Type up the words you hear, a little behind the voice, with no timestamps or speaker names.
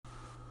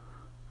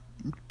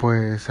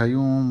Pues hay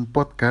un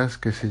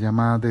podcast que se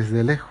llama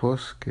Desde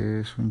Lejos, que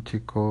es un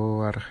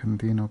chico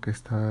argentino que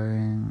está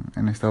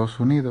en Estados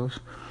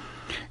Unidos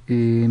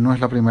y no es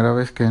la primera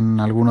vez que en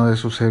alguno de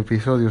sus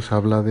episodios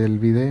habla del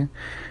bidet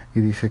y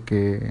dice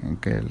que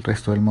el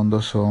resto del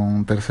mundo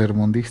son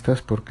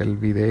tercermundistas porque el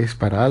bidet es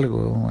para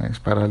algo, es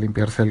para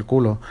limpiarse el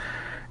culo.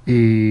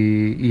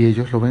 Y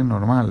ellos lo ven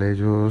normal,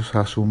 ellos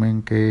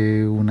asumen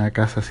que una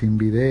casa sin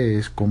bidet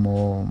es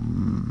como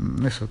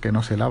eso, que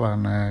no se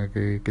lavan,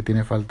 que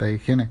tiene falta de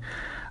higiene.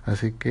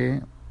 Así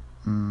que,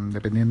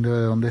 dependiendo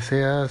de dónde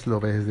seas, lo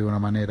ves de una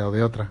manera o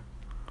de otra.